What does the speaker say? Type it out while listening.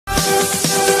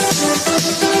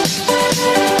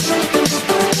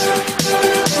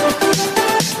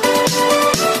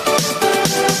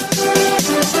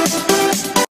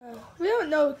We don't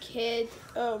know, kid.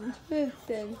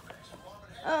 Listen.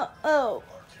 Oh.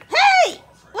 Hey!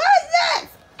 What is this?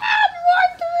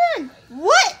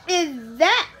 What is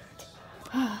that?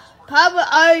 Papa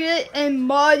Alex and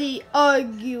Marty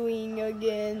arguing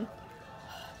again.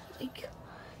 Like,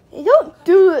 they don't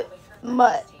do it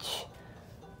much.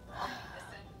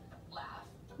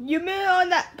 You mean on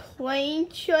that plane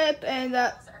trip and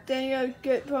that thing I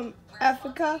get from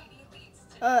Africa?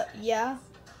 Yeah.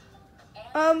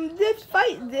 This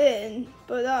fight then,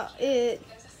 but not it.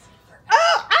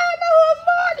 Oh, I don't know who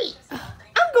Marty.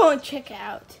 I'm going to check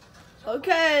out.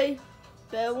 Okay.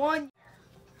 Better one.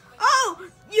 Oh,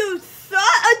 you saw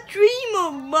a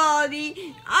dreamer,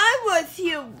 Marty. I was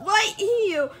here, right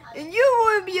here, and you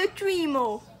want to be a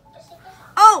dreamer.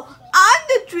 Oh, I'm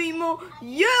the dreamer.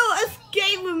 You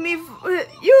escaped with me.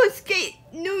 You escaped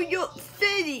New York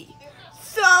City.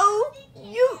 So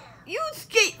you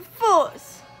escaped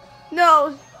first.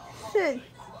 No, listen.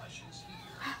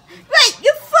 Wait,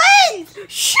 your friends!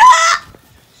 Shut up!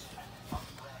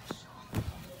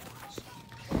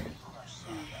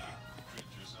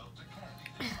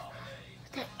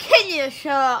 Can you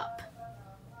shut up?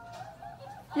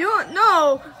 You don't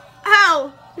know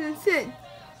how. Listen.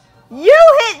 You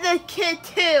hit the kid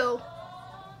too.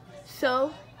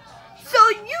 So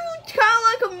you kind of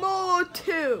like a mole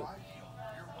too.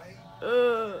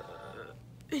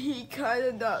 He kind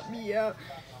of knocked me out.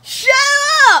 Shut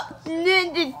up,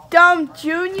 Ninja Dumb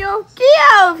Junior.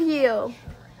 Get out of here.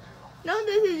 No,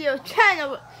 this is your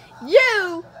channel.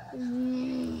 You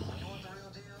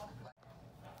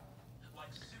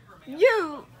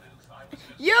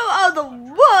are the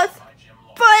worst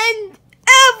friend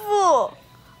ever.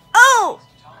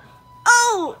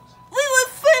 Oh, we were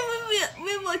friends when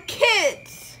we were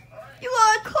kids. You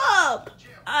are a club.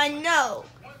 I know.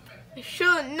 I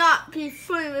should not be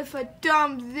friends with a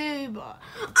dumb zebra.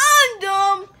 I'm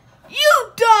dumb.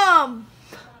 You dumb.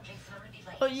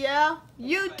 Oh yeah?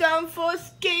 You dumb for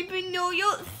escaping New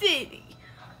York City.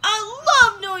 I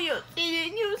love New York City,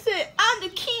 and you said I'm the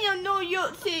king of New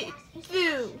York City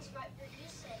Zoo.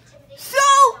 So,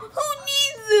 who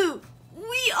needs you?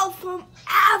 We are from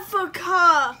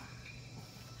Africa.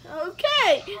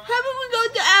 Okay, how about we go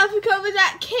to Africa with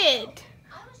that kid?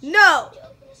 No.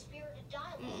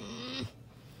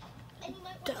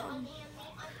 Dumb.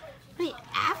 Wait,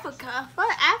 Africa?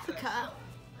 What Africa?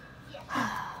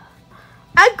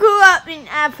 I grew up in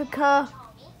Africa.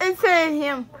 Instead of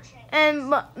him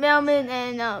and Melvin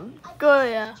and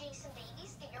Gloria.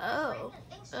 Oh,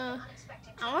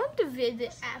 I want to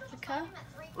visit Africa.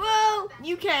 Well,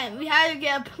 you can. We had to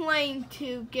get a plane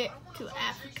to get to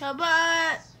Africa,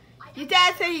 but your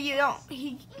dad said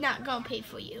he's not gonna pay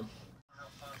for you.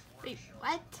 Wait,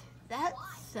 what? That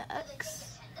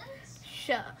sucks.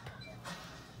 Shut up.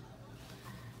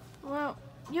 Well,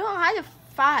 you don't have to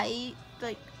fight.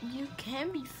 Like, you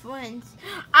can be friends.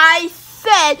 I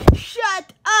said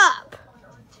shut up!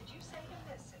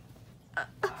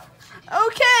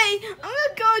 Okay, I'm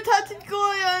gonna go talk to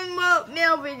Gloria and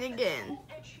Melvin again.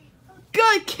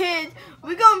 Good kid,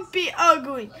 we're gonna be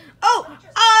ugly. Oh,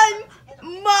 I'm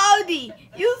Marty.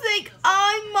 You think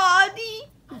I'm Marty?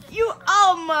 You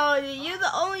are Marty. You're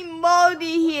the only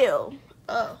Marty here.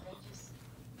 Oh,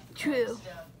 true.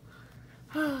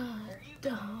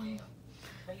 Dumb.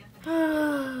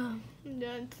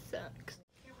 That sucks.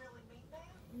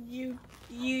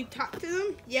 You talk to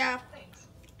them? Yeah.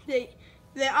 They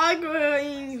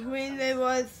arguing when they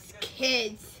was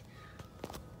kids.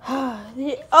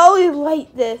 They always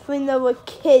like this when they were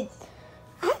kids.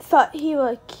 I thought he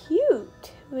was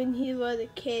cute when he was a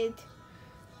kid.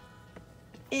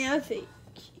 And I was like,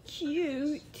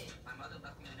 cute.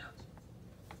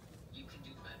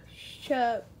 Shut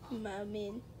up,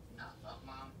 Melvin.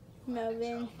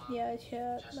 Melvin, yeah, shut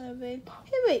up, Melvin.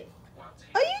 Hey, wait,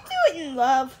 are you doing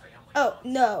love? Oh,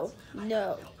 no.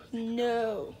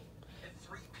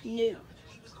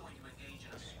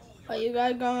 Are you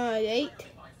guys going on a date?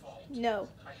 No.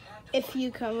 If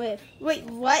you come with. Wait,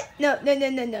 what? No.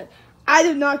 I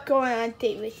do not go on a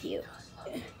date with you.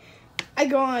 I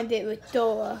go on a date with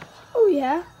Dora. Oh,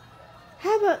 yeah?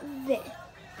 How about this?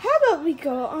 How about we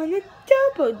go on a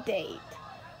double date?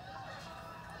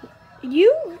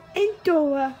 You and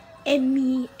Dora and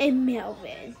me and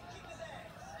Melvin.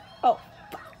 Oh,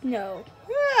 fuck no.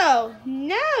 Oh,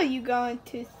 now you're going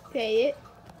to say it.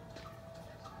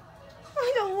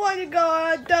 I don't want to go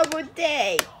on a double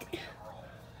date.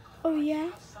 Oh, yeah?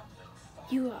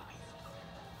 You are.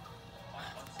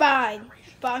 Fine,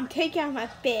 but I'm taking out my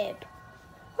bib.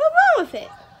 What's wrong with it?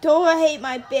 Don't I hate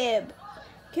my bib?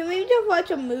 Can we just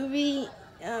watch a movie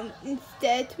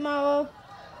instead tomorrow?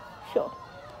 Sure.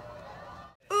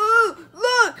 Ooh,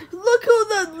 look who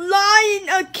the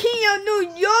Lion King of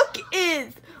New York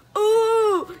is.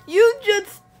 Ooh, you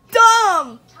just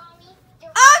dumb.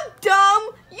 I'm dumb.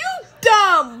 You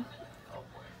dumb.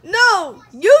 No,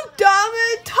 you dumb.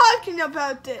 We're talking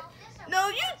about it. No,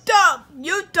 you dumb.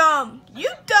 You dumb.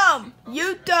 You dumb.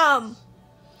 You dumb.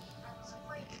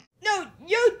 No,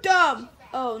 you dumb.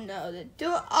 Oh no, they're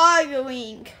still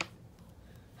arguing.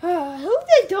 Who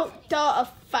they don't start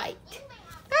a fight?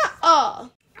 Not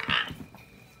all.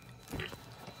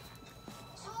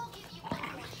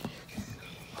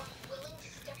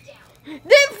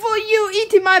 Then for you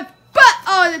eating my butt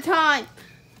all the time.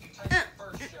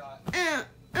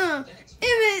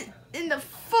 Even in the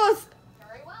first,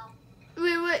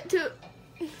 we went to.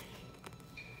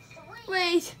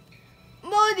 Wait,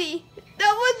 Marty,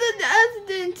 that wasn't an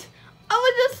accident. I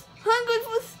was just hungry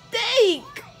for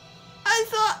steak. I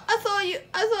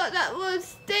thought that was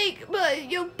steak, but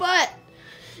your butt.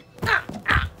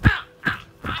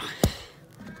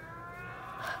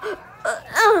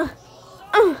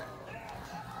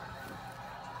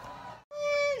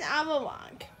 And I'm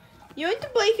along. You want to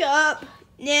break it up?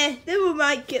 Nah, then we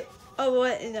might get over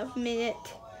it in a minute.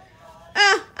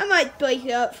 I might break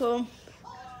it up for him.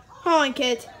 Hold on,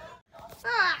 kid.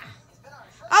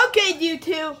 Okay, you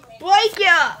two, break it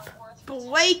up.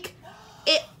 Break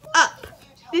it up.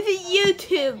 This is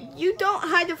YouTube. You don't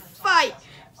have to fight.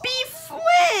 Be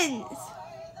friends.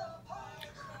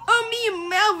 Oh, me and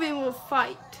Melvin will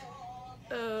fight.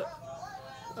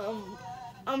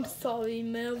 I'm sorry,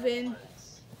 Melvin.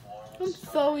 I'm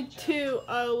sorry too,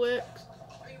 Alex.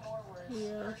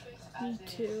 Yeah, me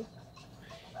too.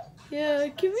 Yeah,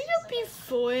 can we just be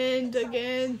friends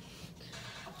again?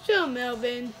 Sure,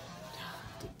 Melvin.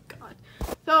 God.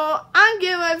 So, I'm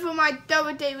getting ready for my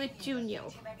double date with Junior.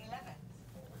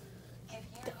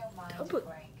 Double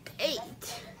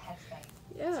date?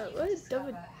 Yeah, what is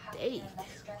double date?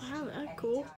 Wow, that's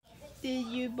cool. Did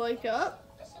you break up?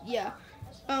 Yeah.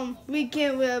 We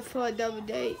can't wait for a double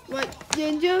date. What,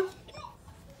 Ginger?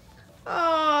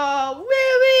 Oh,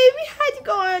 really? We had to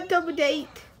go on a double date.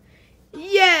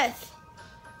 Yes.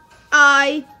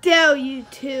 I dare you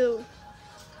to.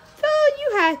 So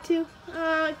you had to. Can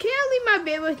I leave my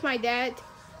bed with my dad?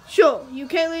 Sure, you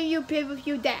can't leave your bed with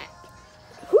your dad.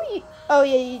 Who you? Oh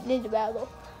yeah, you did the battle.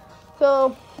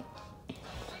 So,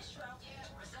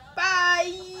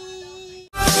 bye.